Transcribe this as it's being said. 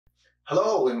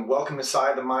Hello and welcome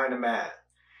inside the mind of Matt.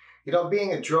 You know,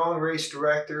 being a drone race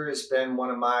director has been one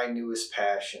of my newest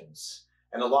passions.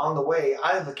 And along the way,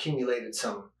 I've accumulated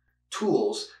some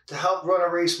tools to help run a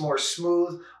race more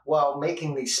smooth while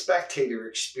making the spectator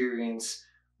experience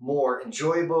more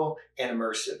enjoyable and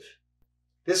immersive.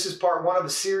 This is part one of a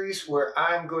series where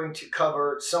I'm going to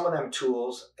cover some of them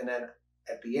tools and then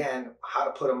at the end, how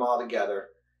to put them all together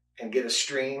and get a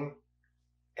stream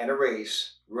and a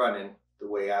race running the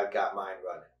way I've got mine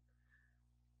running.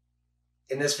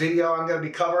 In this video, I'm going to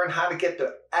be covering how to get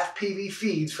the FPV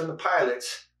feeds from the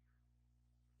pilots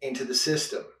into the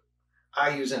system.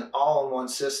 I use an all-in-one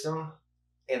system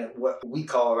in what we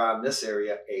call around this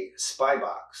area a spy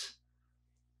box.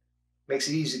 Makes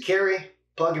it easy to carry,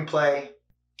 plug and play.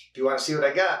 If you want to see what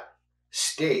I got,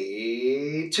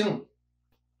 stay tuned.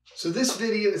 So this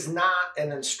video is not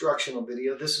an instructional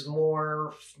video. This is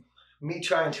more me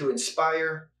trying to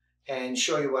inspire and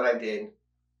show you what I did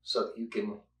so that you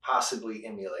can possibly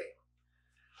emulate.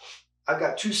 I've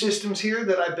got two systems here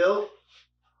that I built.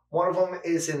 One of them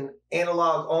is an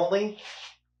analog only,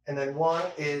 and then one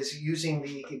is using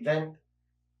the Event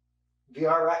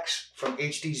VRX from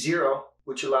HD0,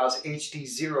 which allows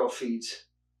HD0 feeds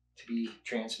to be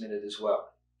transmitted as well.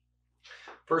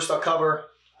 First, I'll cover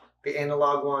the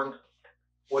analog one,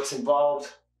 what's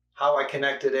involved, how I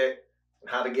connected it,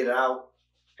 and how to get it out.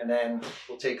 And then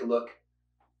we'll take a look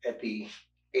at the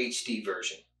HD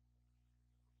version.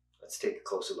 Let's take a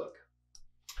closer look.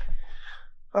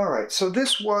 All right, so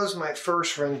this was my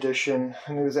first rendition,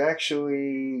 and it was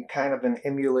actually kind of an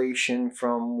emulation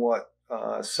from what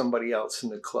somebody else in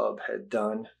the club had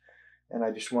done, and I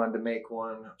just wanted to make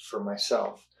one for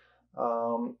myself.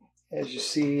 As you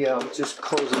see, I'll just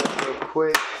close it up real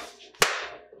quick.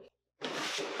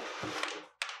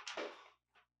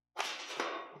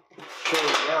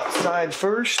 Outside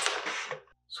first.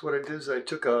 So what I did is I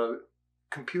took a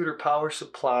computer power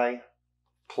supply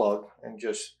plug and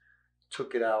just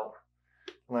took it out.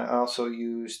 And I also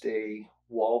used a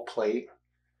wall plate.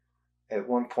 At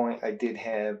one point I did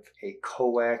have a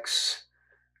coax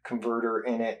converter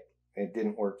in it. It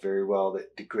didn't work very well.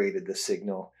 That degraded the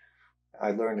signal.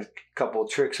 I learned a couple of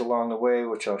tricks along the way,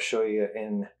 which I'll show you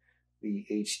in the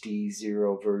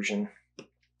HD0 version.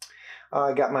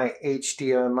 I got my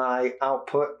HDMI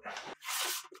output.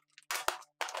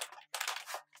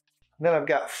 Then I've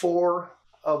got 4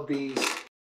 of these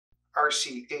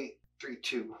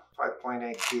RC832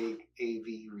 5.8 gig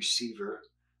AV receiver,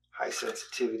 high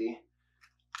sensitivity.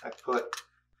 I put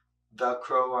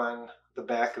Velcro on the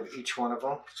back of each one of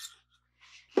them.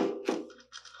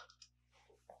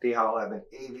 They all have an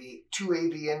two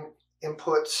AV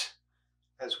inputs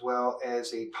as well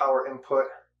as a power input.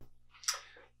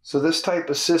 So this type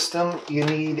of system, you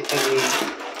need a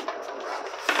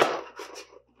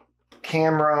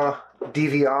camera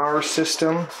DVR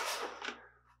system.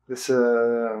 This, I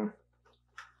don't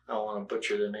want to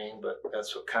butcher the name, but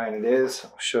that's what kind it is.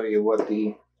 I'll show you what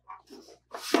the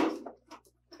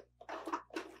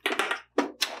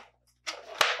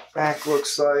back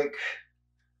looks like.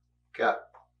 Got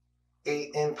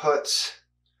 8 inputs,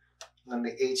 and then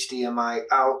the HDMI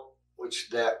out, which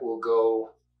that will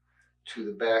go to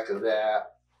the back of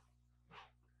that,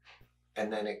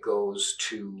 and then it goes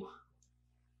to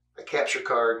a capture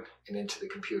card and into the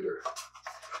computer.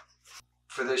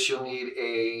 For this you'll need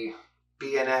a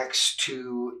BNX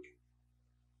to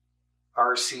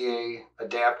RCA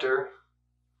adapter.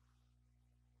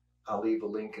 I'll leave a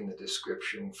link in the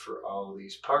description for all of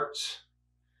these parts,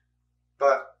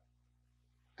 but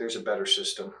there's a better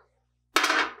system.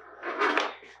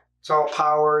 It's all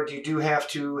powered. You do have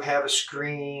to have a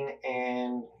screen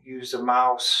and use a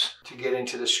mouse to get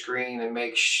into the screen and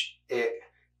make it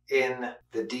in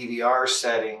the DVR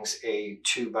settings a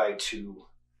 2x2,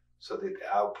 so that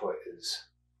the output is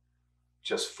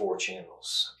just 4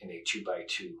 channels in a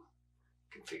 2x2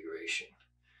 configuration.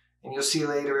 And you'll see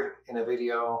later in a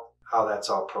video how that's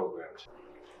all programmed.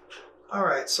 All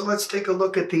right, so let's take a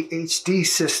look at the HD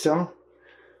system,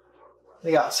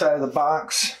 the outside of the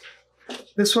box.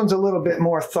 This one's a little bit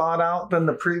more thought out than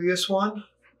the previous one,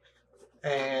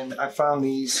 and I found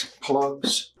these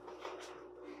plugs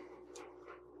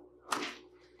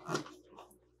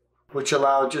which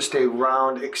allow just a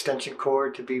round extension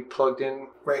cord to be plugged in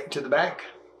right into the back.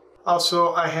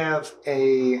 Also, I have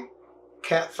a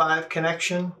Cat5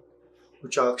 connection,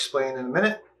 which I'll explain in a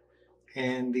minute,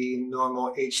 and the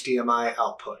normal HDMI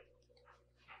output.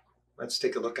 Let's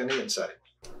take a look on the inside.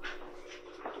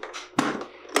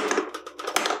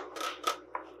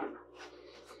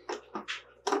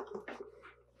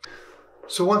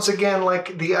 So once again,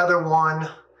 like the other one,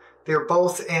 They're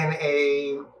both in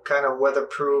a kind of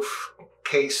weatherproof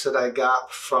case that I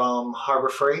got from Harbor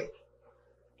Freight,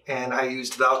 and I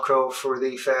used Velcro for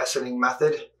the fastening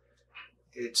method.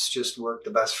 It's just worked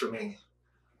the best for me.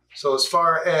 So as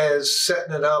far as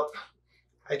setting it up,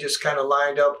 I just kind of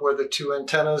lined up where the two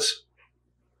antennas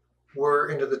were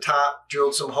into the top,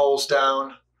 drilled some holes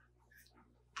down,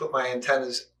 put my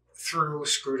antennas through,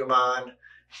 screwed them on,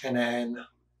 and then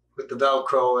with the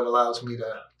Velcro, it allows me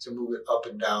to move it up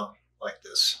and down like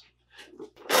this.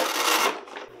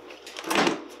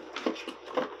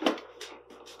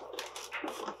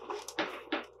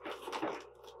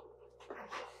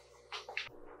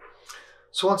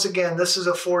 So once again, this is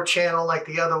a 4-channel like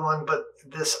the other one, but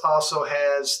this also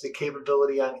has the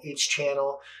capability on each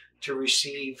channel to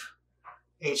receive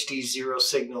HD0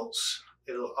 signals.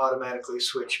 It'll automatically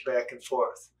switch back and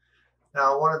forth.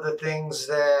 Now, one of the things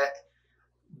that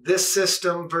this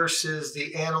system versus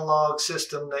the analog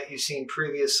system that you've seen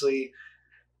previously,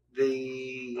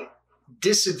 the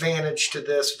disadvantage to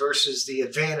this versus the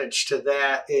advantage to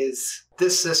that is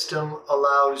this system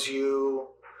allows you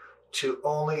to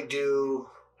only do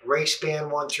race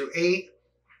band 1 through 8,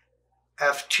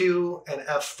 F2, and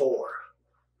F4.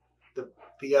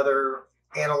 The other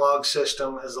analog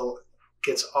system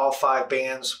gets all 5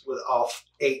 bands with all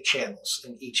 8 channels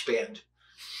in each band.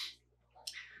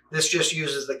 This just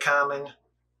uses the common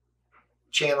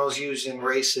channels used in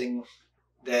racing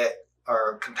that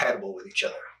are compatible with each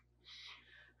other.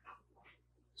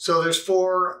 So there's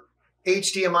 4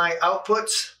 HDMI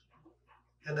outputs,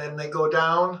 and then they go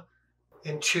down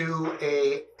into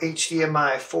a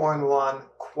HDMI 4-in-1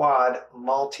 quad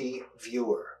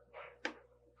multi-viewer.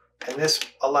 And this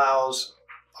allows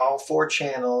all 4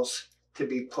 channels to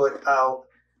be put out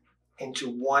into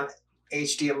one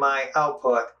HDMI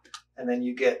output, and then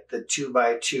you get the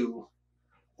 2x2.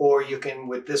 Or you can,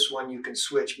 with this one, you can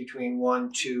switch between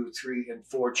 1, 2, 3, and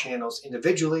 4 channels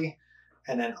individually,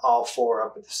 and then all 4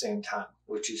 up at the same time,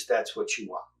 that's what you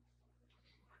want.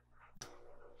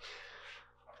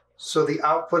 So the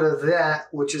output of that,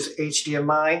 which is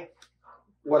HDMI,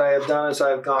 what I have done is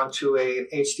I've gone to an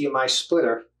HDMI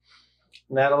splitter,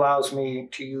 and that allows me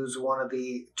to use one of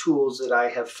the tools that I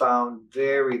have found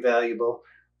very valuable,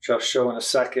 which I'll show in a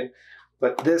second.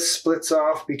 But this splits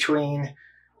off between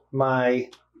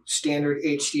my standard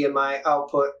HDMI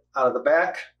output out of the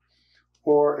back,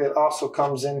 or it also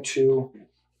comes into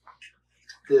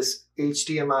this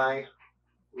HDMI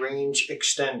range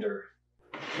extender.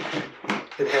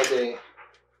 It has a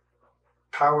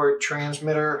powered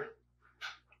transmitter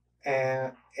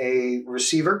and a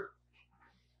receiver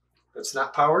that's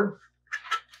not powered,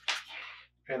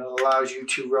 and it allows you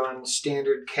to run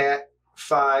standard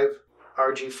Cat5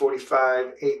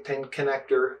 RG45 8-pin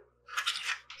connector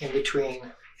in between,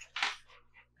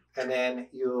 and then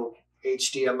you'll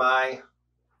HDMI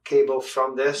cable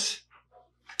from this,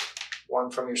 one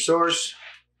from your source,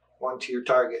 one to your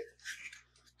target.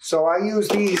 So I use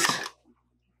these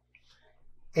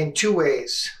in 2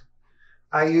 ways.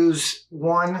 I use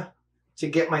one to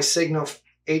get my signal,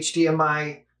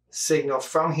 HDMI signal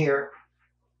from here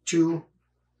to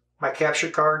my capture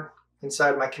card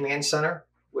inside my command center,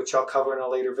 which I'll cover in a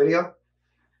later video.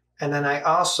 And then I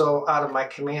also, out of my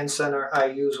command center, I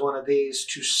use one of these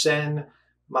to send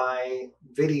my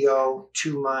video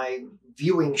to my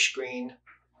viewing screen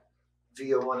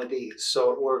via one of these.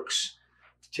 So it works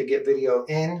to get video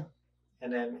in,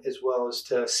 and then as well as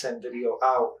to send video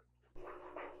out.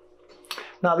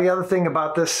 Now the other thing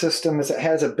about this system is it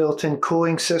has a built-in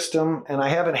cooling system, and I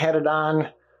haven't had it on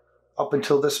up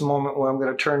until this moment where I'm going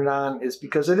to turn it on, is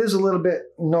because it is a little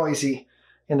bit noisy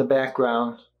in the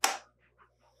background.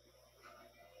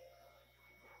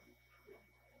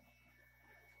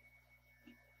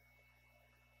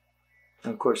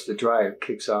 And of course the dryer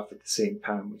kicks off at the same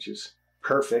time, which is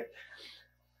perfect.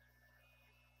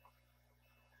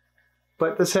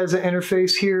 But this has an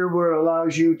interface here where it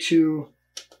allows you to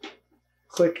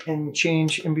click and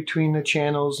change in between the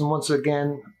channels. And once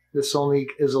again, this only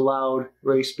is allowed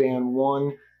race band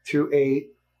 1 through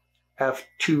 8,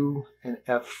 F2, and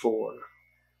F4.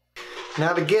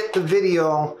 Now to get the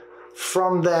video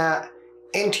from that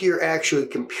into your actual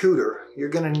computer, you're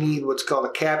going to need what's called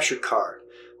a capture card.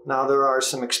 Now there are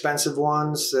some expensive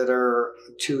ones that are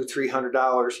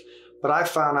 $200–300, but I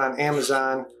found on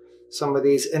Amazon some of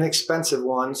these inexpensive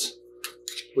ones,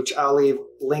 which I'll leave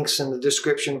links in the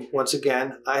description. Once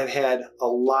again, I've had a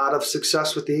lot of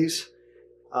success with these.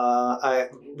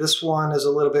 This one is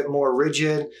a little bit more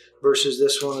rigid versus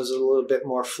this one is a little bit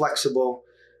more flexible.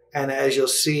 And as you'll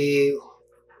see,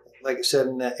 like I said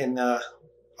in the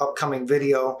upcoming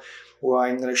video where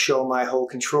I'm going to show my whole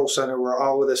control center where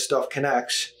all of this stuff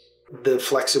connects. The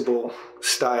flexible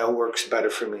style works better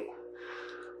for me.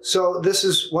 So this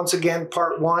is, once again,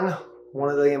 part one. One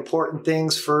of the important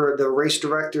things for the race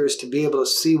director is to be able to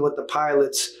see what the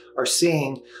pilots are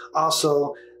seeing.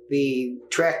 Also, the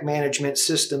track management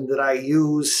system that I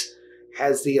use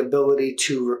has the ability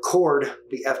to record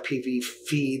the FPV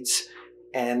feeds,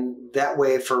 and that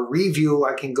way for review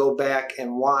I can go back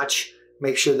and watch,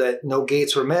 make sure that no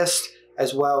gates were missed,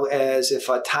 as well as if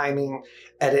a timing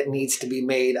edit needs to be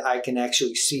made, I can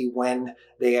actually see when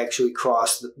they actually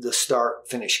cross the start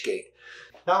finish gate.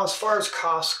 Now, as far as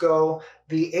costs go,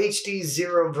 the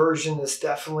HD0 version is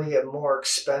definitely a more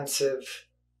expensive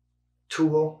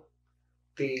tool.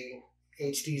 The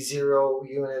HD0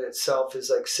 unit itself is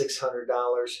like $600.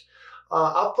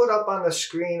 I'll put up on the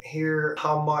screen here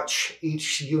how much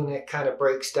each unit kind of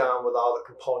breaks down with all the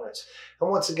components. And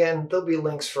once again, there'll be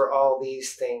links for all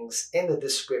these things in the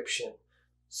description,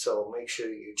 so make sure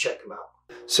you check them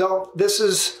out. So this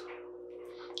is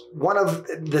one of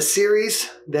the series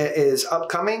that is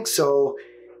upcoming. So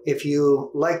if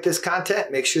you like this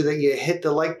content, make sure that you hit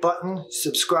the like button,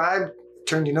 subscribe,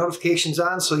 turn your notifications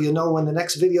on so you know when the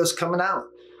next video is coming out.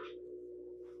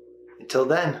 Until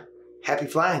then, happy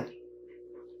flying.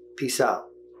 Peace out.